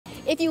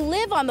If you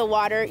live on the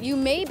water, you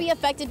may be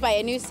affected by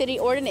a new city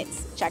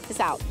ordinance. Check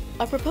this out.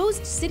 A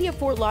proposed City of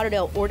Fort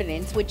Lauderdale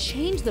ordinance would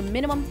change the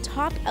minimum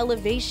top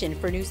elevation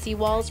for new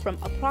seawalls from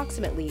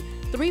approximately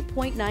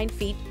 3.9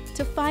 feet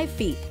to 5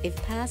 feet if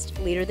passed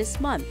later this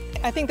month.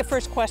 I think the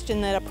first question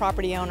that a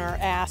property owner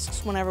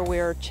asks whenever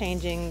we're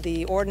changing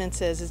the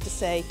ordinances is to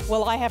say,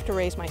 will I have to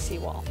raise my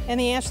seawall? And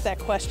the answer to that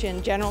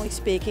question, generally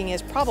speaking,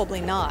 is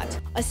probably not.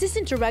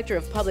 Assistant Director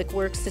of Public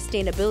Works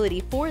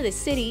Sustainability for the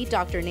city,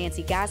 Dr.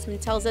 Nancy Gassman,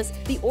 tells us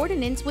the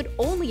ordinance would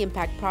only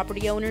impact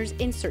property owners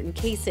in certain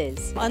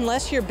cases.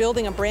 Unless you're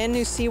building a brand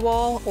new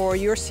seawall or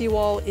your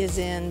seawall is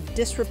in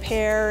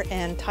disrepair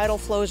and tidal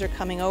flows are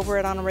coming over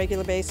it on a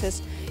regular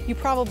basis, you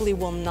probably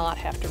will not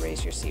have to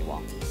raise your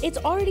seawall. It's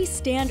already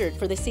standard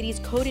for the city's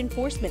code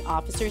enforcement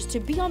officers to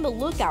be on the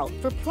lookout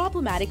for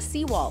problematic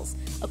seawalls,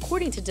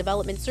 according to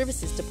Development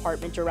Services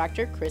Department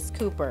Director Chris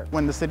Cooper.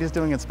 When the city is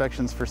doing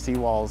inspections for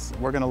seawalls,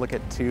 we're going to look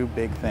at two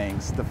big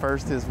things. The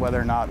first is whether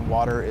or not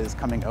water is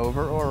coming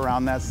over or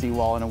around that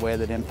seawall in a way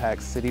that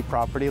impacts city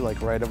property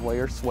like right-of-way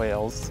or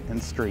swales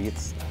and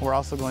streets. We're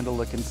also going to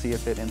look and see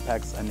if it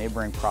impacts a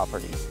neighboring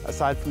property.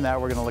 Aside from that,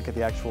 we're going to look at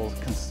the actual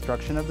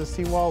construction of the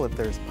seawall, if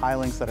there's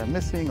pilings that are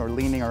missing or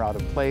leaning or out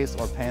of place,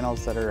 or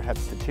panels that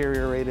have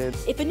deteriorated.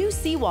 If a new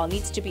seawall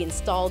needs to be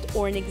installed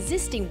or an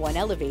existing one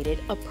elevated,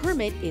 a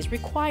permit is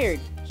required.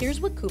 Here's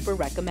what Cooper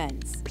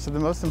recommends. So the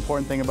most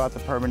important thing about the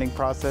permitting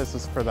process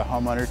is for the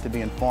homeowner to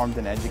be informed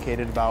and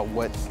educated about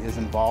what is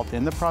involved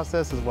in the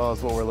process, as well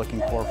as what we're looking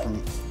for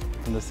from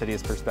the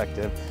city's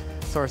perspective.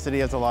 So our city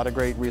has a lot of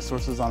great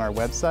resources on our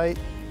website,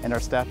 and our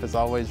staff is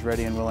always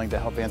ready and willing to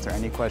help answer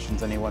any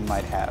questions anyone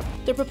might have.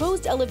 The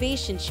proposed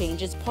elevation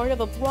change is part of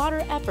a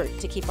broader effort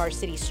to keep our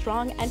city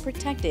strong and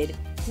protected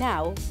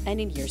now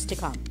and in years to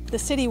come. The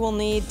city will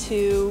need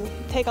to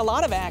take a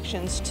lot of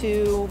actions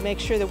to make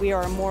sure that we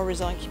are a more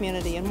resilient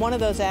community. And one of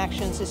those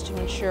actions is to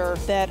ensure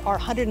that our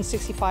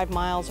 165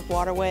 miles of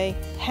waterway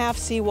have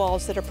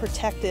seawalls that are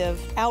protective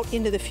out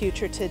into the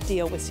future to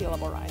deal with sea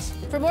level rise.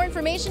 For more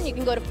information, you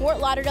can go to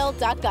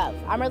fortlauderdale.gov.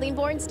 I'm Arlene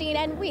Borenstein,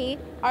 and we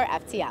are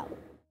FTL.